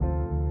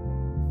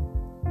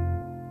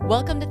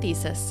Welcome to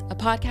THESIS, a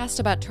podcast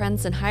about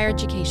trends in higher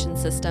education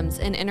systems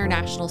in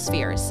international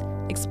spheres,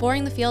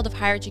 exploring the field of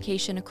higher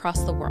education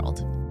across the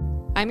world.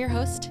 I'm your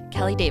host,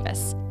 Kelly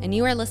Davis, and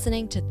you are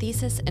listening to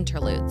THESIS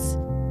Interludes.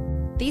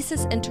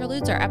 THESIS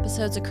Interludes are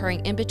episodes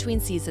occurring in between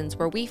seasons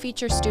where we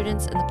feature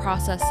students in the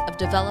process of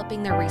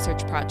developing their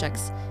research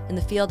projects in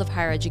the field of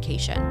higher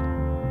education.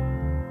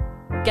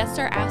 Guests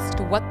are asked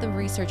what the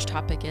research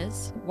topic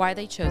is, why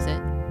they chose it,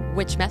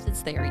 which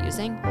methods they are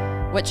using,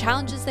 what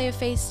challenges they have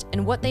faced,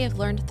 and what they have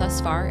learned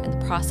thus far in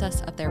the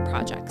process of their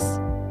projects.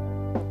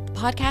 The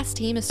podcast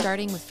team is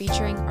starting with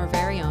featuring our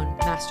very own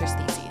master's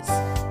theses.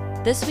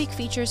 This week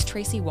features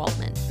Tracy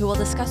Waldman, who will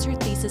discuss her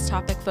thesis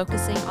topic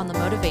focusing on the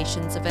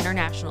motivations of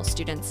international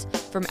students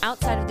from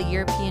outside of the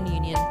European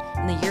Union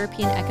and the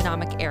European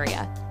Economic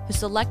Area, who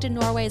selected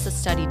Norway as a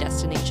study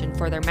destination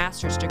for their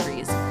master's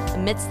degrees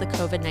amidst the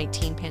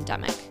COVID-19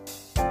 pandemic.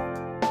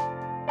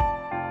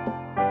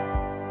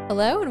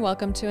 Hello and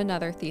welcome to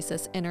another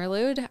THESIS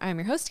Interlude. I'm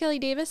your host, Kelly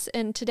Davis,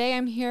 and today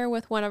I'm here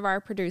with one of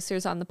our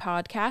producers on the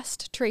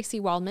podcast, Tracy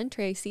Waldman.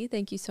 Tracy,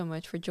 thank you so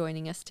much for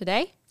joining us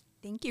today.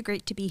 Thank you.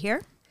 Great to be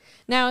here.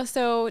 Now,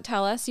 so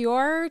tell us,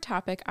 your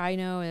topic I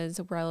know is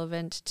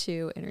relevant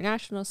to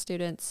international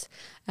students.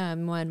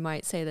 One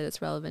might say that it's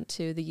relevant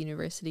to the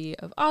University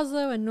of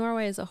Oslo and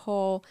Norway as a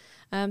whole.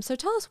 So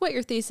tell us what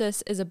your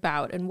thesis is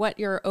about and what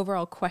your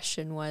overall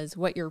question was,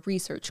 what your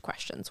research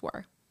questions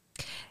were.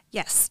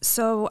 Yes,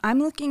 so I'm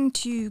looking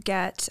to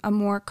get a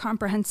more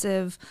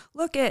comprehensive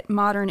look at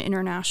modern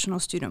international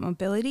student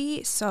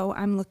mobility. So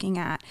I'm looking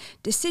at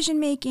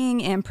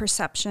decision-making and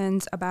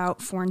perceptions about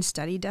foreign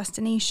study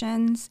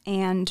destinations.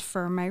 And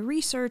for my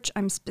research,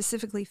 I'm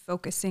specifically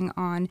focusing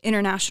on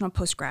international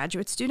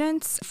postgraduate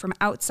students from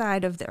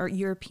outside of the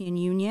European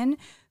Union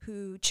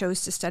who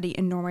chose to study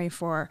in Norway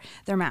for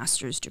their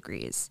master's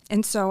degrees.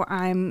 And so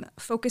I'm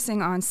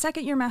focusing on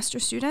second-year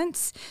master's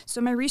students.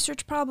 So my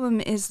research problem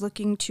is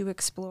looking to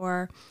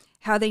explore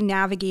how they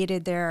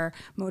navigated their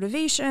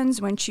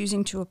motivations when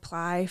choosing to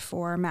apply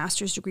for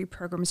master's degree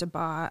programs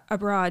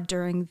abroad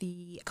during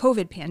the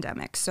COVID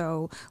pandemic,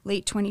 so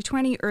late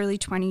 2020, early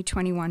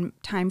 2021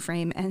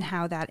 timeframe, and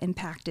how that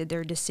impacted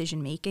their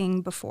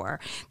decision-making before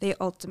they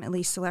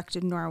ultimately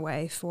selected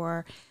Norway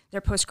for their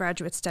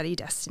postgraduate study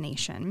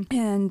destination.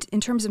 And in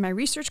terms of my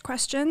research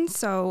questions,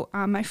 so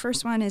my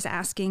first one is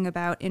asking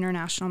about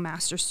international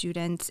master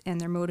students and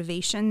their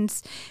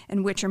motivations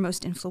and which are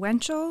most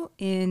influential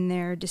in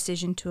their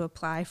decision to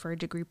apply for a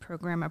degree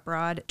program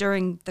abroad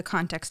during the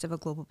context of a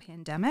global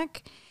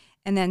pandemic.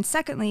 And then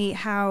secondly,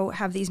 how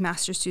have these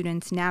master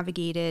students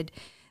navigated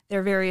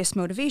their various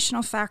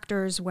motivational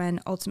factors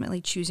when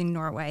ultimately choosing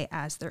Norway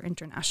as their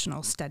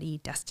international study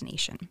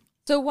destination.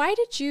 So why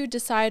did you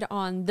decide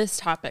on this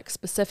topic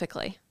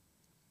specifically?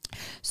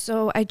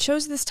 So I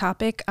chose this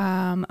topic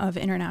of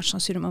international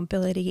student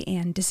mobility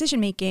and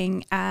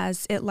decision-making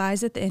as it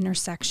lies at the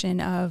intersection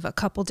of a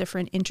couple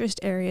different interest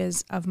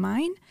areas of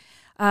mine.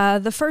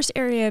 The first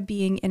area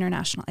being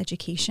international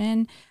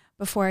education.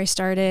 Before I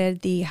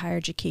started the higher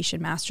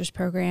education master's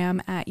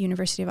program at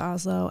University of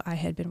Oslo, I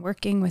had been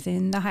working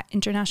within the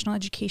international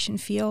education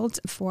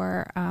field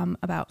for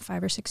about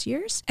 5 or 6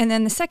 years. And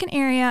then the second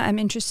area I'm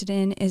interested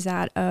in is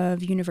that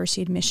of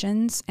university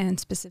admissions and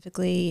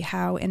specifically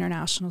how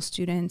international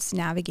students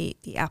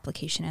navigate the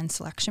application and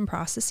selection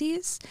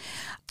processes.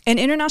 And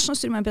international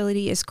student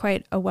mobility is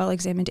quite a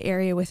well-examined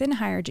area within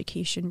higher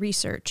education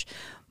research,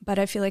 but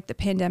I feel like the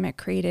pandemic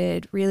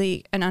created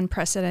really an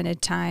unprecedented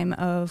time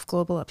of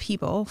global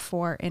upheaval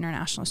for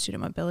international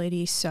student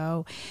mobility.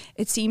 So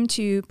it seemed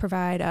to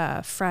provide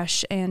a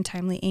fresh and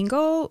timely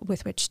angle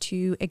with which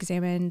to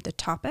examine the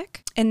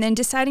topic. And then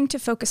deciding to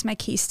focus my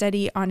case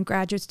study on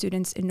graduate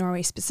students in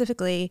Norway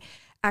specifically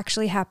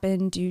actually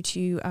happened due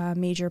to a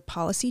major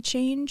policy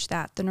change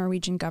that the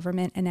Norwegian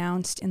government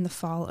announced in the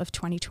fall of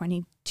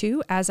 2022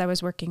 as I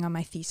was working on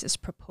my thesis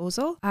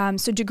proposal.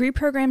 So degree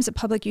programs at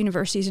public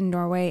universities in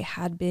Norway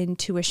had been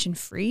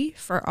tuition-free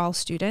for all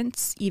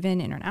students,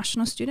 even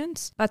international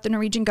students. But the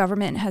Norwegian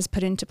government has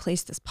put into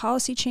place this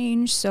policy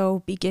change.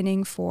 So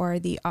beginning for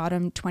the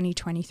autumn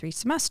 2023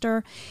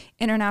 semester,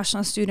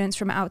 international students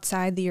from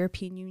outside the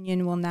European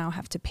Union will now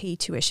have to pay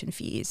tuition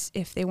fees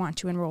if they want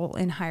to enroll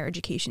in higher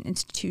education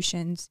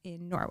institutions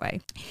in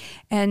Norway.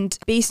 And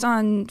based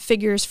on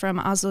figures from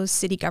Oslo's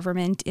city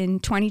government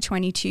in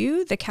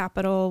 2022, the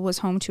capital was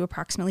home to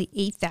approximately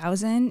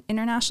 8,000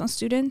 international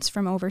students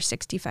from over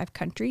 65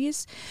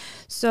 countries.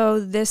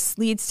 So this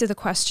leads to the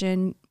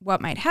question,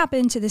 what might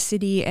happen to the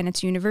city and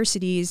its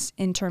universities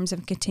in terms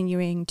of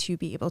continuing to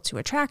be able to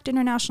attract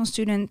international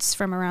students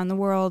from around the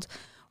world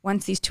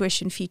once these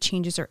tuition fee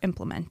changes are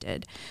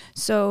implemented.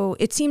 So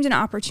it seemed an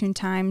opportune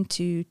time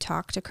to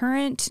talk to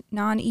current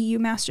non-EU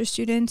master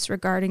students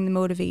regarding the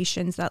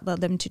motivations that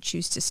led them to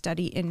choose to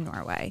study in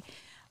Norway.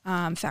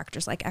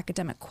 Factors like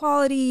academic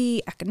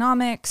quality,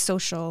 economic,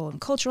 social, and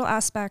cultural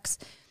aspects,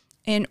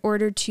 in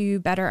order to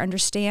better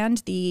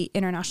understand the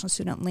international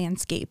student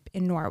landscape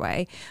in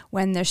Norway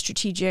when the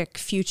strategic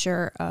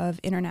future of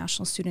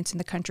international students in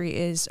the country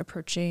is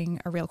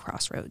approaching a real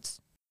crossroads.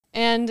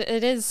 And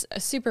it is a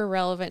super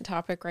relevant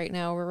topic right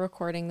now. We're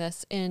recording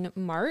this in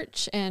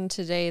March, and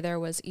today there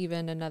was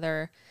even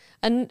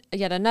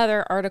yet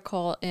another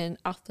article in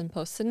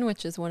Aftenposten,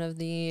 which is one of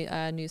the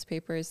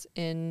newspapers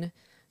in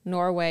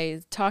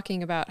Norway,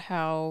 talking about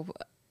how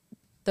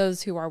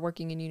those who are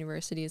working in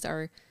universities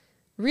are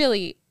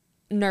really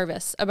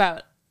nervous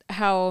about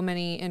how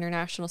many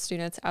international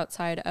students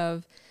outside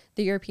of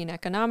the European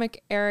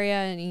Economic Area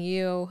and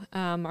EU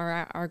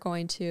are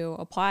going to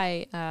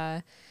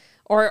apply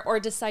or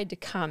decide to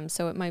come.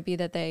 So it might be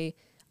that they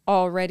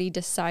already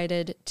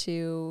decided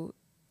to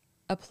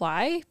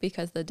apply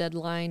because the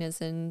deadline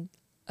is in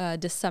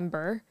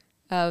December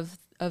of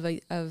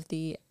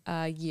the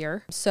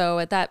year. So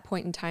at that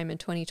point in time in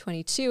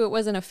 2022, it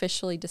wasn't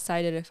officially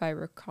decided, if I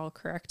recall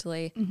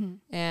correctly. Mm-hmm.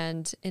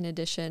 And in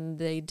addition,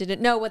 they didn't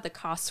know what the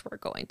costs were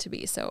going to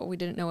be. So we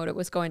didn't know what it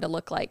was going to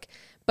look like.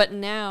 But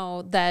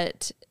now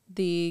that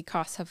the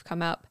costs have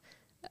come up,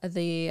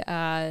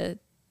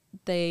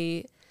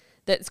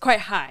 that's quite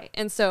high.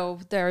 And so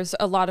there's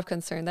a lot of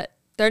concern that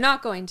they're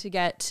not going to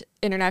get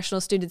international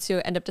students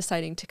who end up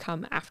deciding to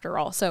come after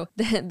all. So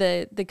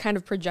the kind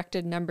of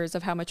projected numbers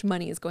of how much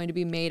money is going to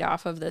be made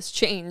off of this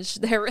change,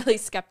 they're really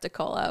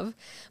skeptical of.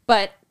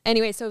 But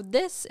anyway, so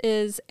this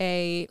is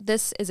a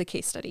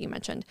case study you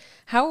mentioned.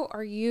 How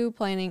are you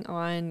planning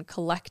on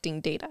collecting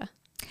data?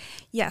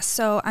 Yes,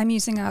 so I'm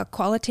using a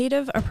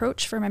qualitative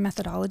approach for my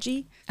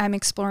methodology. I'm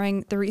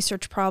exploring the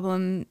research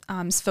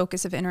problem's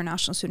focus of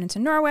international students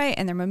in Norway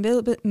and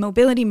their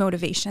mobility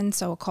motivation.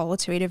 So a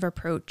qualitative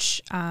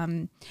approach,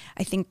 I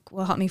think,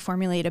 will help me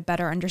formulate a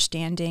better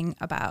understanding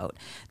about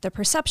the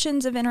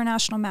perceptions of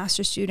international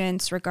master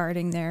students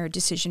regarding their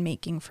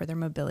decision-making for their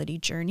mobility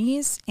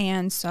journeys.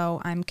 And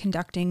so I'm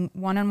conducting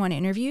one-on-one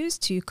interviews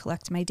to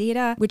collect my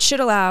data, which should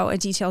allow a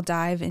detailed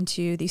dive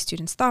into these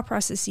students' thought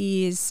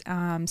processes,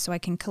 so I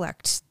can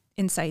collect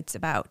insights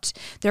about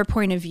their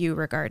point of view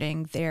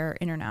regarding their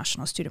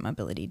international student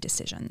mobility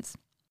decisions.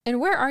 And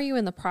where are you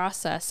in the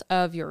process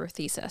of your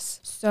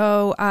thesis?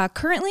 So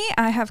currently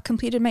I have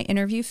completed my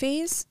interview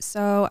phase.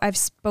 So I've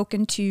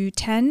spoken to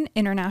 10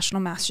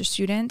 international master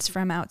students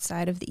from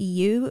outside of the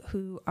EU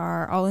who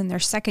are all in their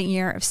second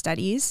year of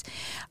studies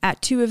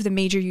at 2 of the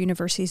major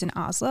universities in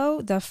Oslo,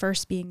 the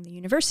first being the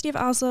University of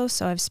Oslo.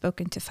 So I've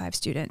spoken to 5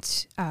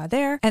 students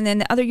there. And then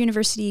the other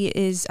university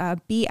is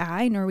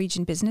BI,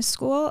 Norwegian Business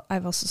School.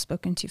 I've also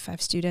spoken to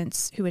 5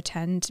 students who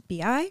attend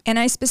BI. And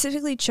I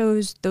specifically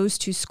chose those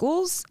 2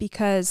 schools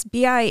because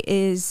BI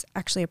is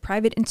actually a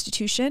private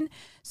institution,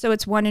 so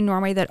it's one in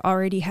Norway that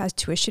already has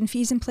tuition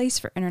fees in place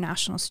for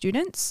international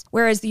students,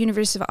 whereas the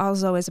University of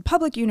Oslo is a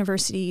public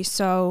university,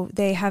 so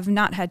they have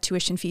not had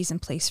tuition fees in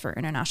place for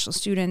international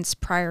students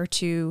prior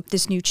to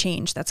this new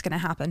change that's going to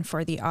happen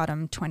for the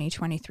autumn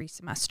 2023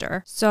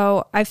 semester.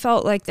 So I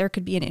felt like there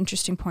could be an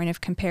interesting point of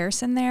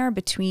comparison there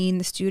between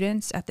the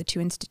students at the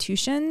 2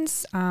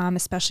 institutions,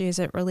 especially as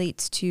it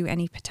relates to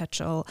any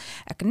potential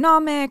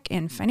economic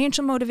and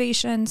financial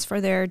motivations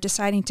for their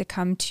deciding to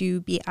come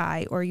to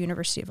BI or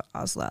University of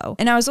Oslo.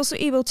 And I was also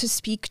able to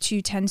speak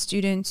to 10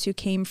 students who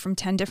came from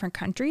 10 different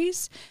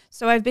countries.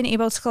 So I've been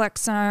able to collect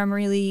some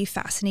really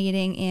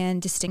fascinating and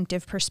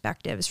distinctive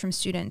perspectives from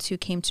students who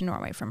came to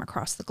Norway from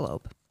across the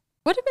globe.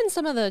 What have been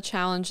some of the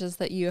challenges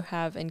that you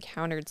have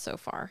encountered so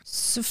far?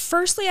 So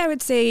firstly, I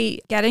would say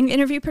getting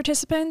interview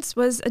participants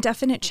was a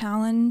definite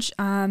challenge.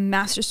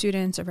 Master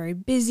students are very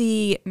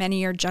busy.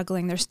 Many are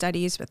juggling their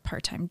studies with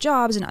part-time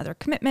jobs and other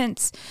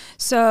commitments.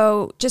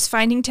 So just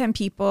finding 10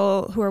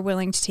 people who are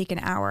willing to take an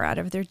hour out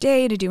of their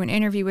day to do an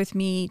interview with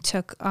me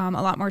took a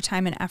lot more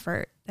time and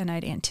effort than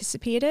I'd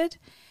anticipated.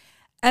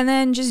 And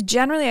then just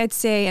generally, I'd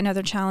say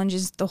another challenge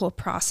is the whole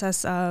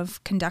process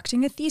of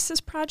conducting a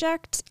thesis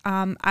project.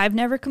 I've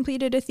never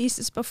completed a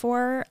thesis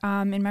before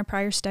in my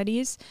prior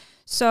studies.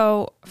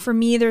 So for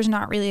me, there's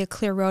not really a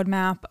clear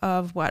roadmap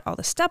of what all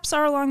the steps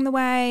are along the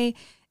way.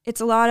 It's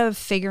a lot of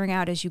figuring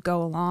out as you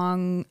go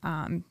along,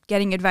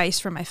 getting advice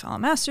from my fellow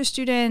master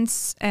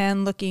students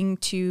and looking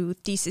to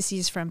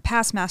theses from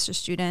past master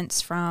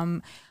students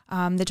from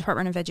the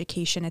Department of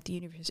Education at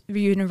the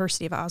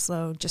University of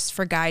Oslo, just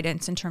for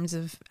guidance in terms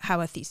of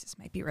how a thesis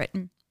might be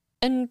written.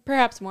 And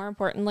perhaps more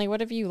importantly, what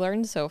have you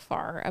learned so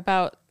far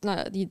about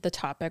the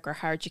topic or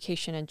higher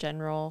education in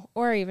general,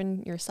 or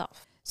even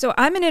yourself? So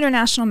I'm an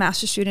international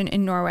master's student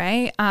in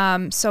Norway.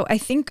 So I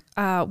think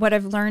what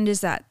I've learned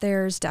is that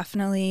there's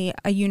definitely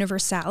a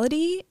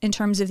universality in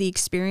terms of the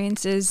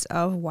experiences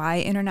of why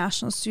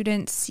international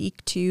students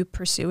seek to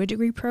pursue a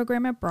degree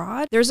program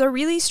abroad. There's a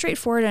really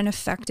straightforward and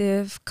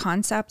effective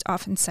concept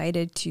often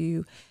cited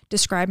to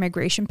describe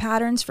migration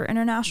patterns for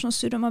international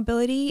student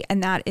mobility,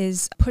 and that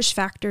is push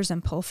factors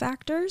and pull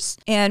factors.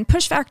 And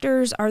push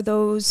factors are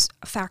those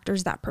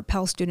factors that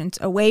propel students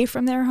away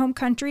from their home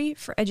country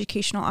for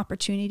educational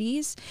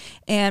opportunities,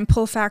 and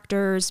pull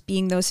factors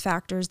being those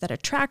factors that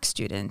attract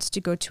students to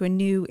go to a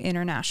new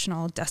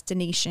international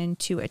destination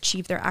to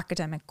achieve their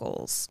academic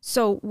goals.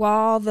 So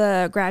while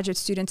the graduate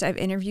students I've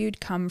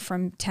interviewed come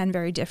from 10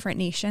 very different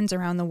nations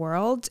around the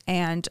world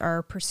and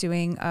are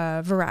pursuing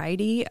a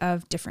variety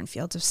of different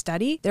fields of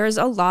study, there's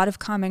a lot of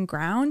common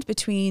ground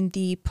between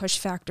the push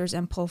factors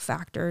and pull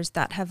factors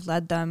that have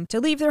led them to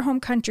leave their home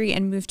country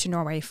and move to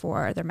Norway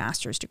for their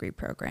master's degree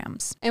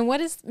programs. And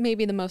what is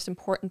maybe the most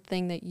important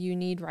thing that you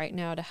need right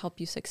now to help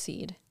you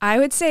succeed? I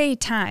would say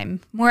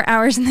time. More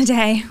hours in the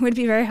day would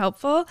be very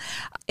helpful.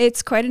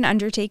 It's quite an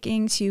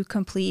undertaking to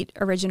complete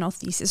original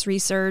thesis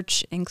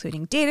research,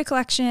 including data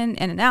collection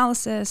and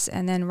analysis,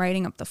 and then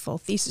writing up the full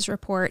thesis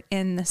report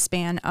in the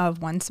span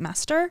of one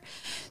semester.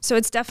 So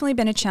it's definitely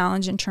been a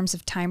challenge in terms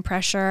of time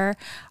pressure.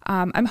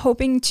 I'm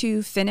hoping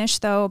to finish,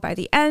 though, by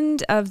the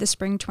end of the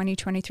spring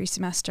 2023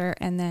 semester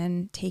and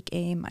then take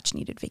a much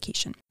needed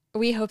vacation.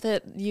 We hope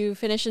that you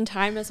finish in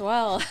time as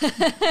well.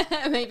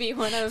 Maybe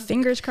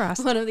fingers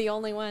crossed, one of the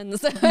only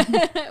ones.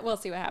 We'll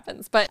see what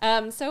happens. But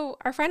so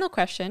our final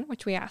question,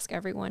 which we ask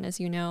everyone, as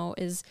you know,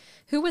 is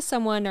who was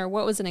someone or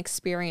what was an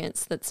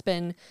experience that's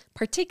been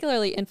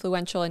particularly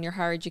influential in your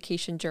higher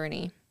education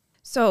journey?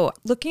 So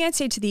looking, I'd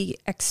say, to the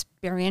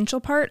experiential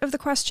part of the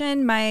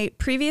question, my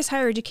previous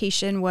higher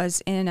education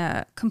was in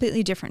a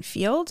completely different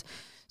field.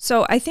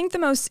 So I think the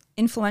most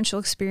influential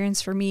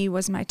experience for me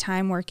was my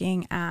time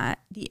working at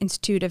the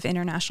Institute of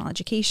International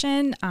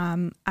Education,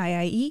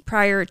 IIE,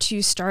 prior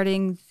to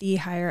starting the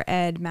higher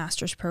ed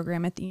master's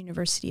program at the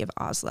University of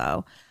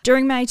Oslo.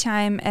 During my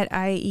time at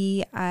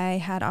IIE, I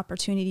had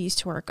opportunities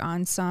to work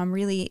on some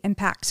really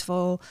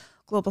impactful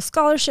global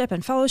scholarship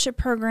and fellowship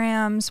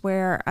programs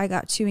where I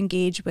got to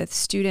engage with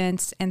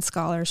students and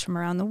scholars from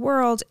around the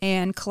world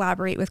and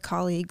collaborate with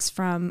colleagues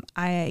from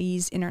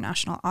IIE's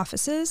international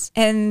offices.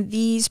 And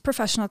these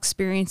professional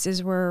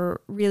experiences were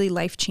really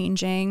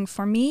life-changing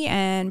for me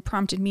and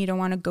prompted me to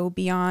want to go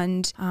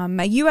beyond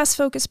my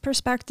US-focused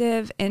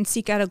perspective and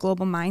seek out a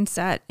global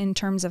mindset in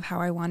terms of how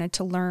I wanted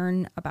to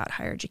learn about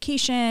higher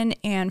education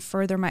and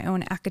further my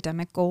own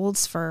academic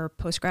goals for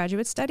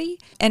postgraduate study.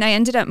 And I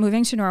ended up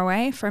moving to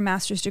Norway for a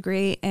master's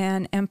degree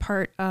and am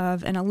part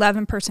of an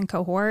 11-person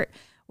cohort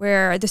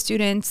where the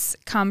students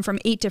come from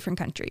 8 different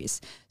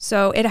countries.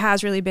 So it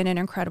has really been an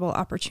incredible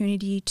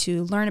opportunity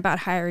to learn about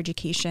higher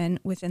education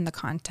within the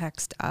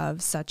context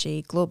of such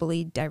a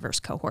globally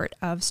diverse cohort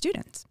of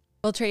students.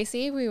 Well,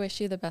 Tracy, we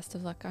wish you the best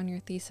of luck on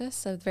your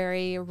thesis, a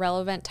very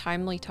relevant,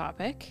 timely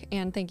topic.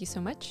 And thank you so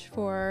much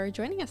for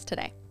joining us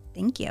today.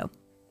 Thank you.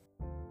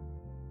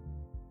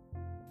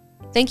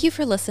 Thank you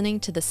for listening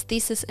to this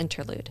thesis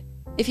interlude.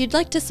 If you'd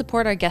like to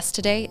support our guest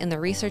today in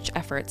their research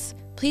efforts,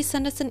 please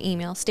send us an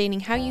email stating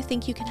how you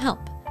think you can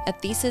help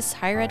at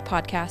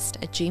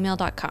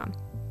thesishigheredpodcast@gmail.com.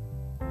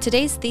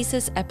 Today's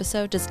thesis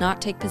episode does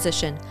not take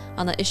position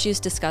on the issues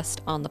discussed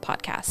on the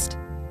podcast.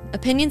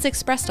 Opinions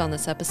expressed on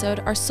this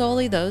episode are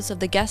solely those of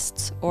the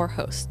guests or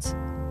hosts.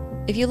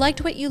 If you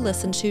liked what you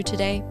listened to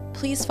today,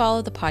 please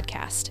follow the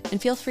podcast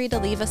and feel free to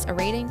leave us a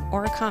rating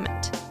or a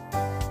comment.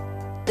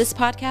 This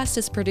podcast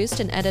is produced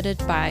and edited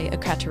by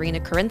Ekaterina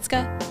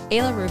Karinska,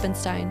 Ayla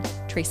Rubenstein,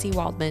 Tracy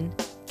Waldman,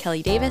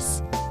 Kelly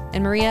Davis,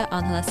 and Maria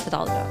Angeles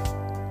Hidalgo.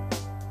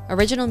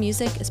 Original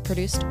music is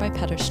produced by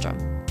Petterström.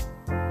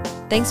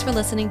 Thanks for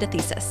listening to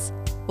Thesis.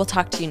 We'll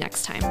talk to you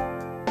next time.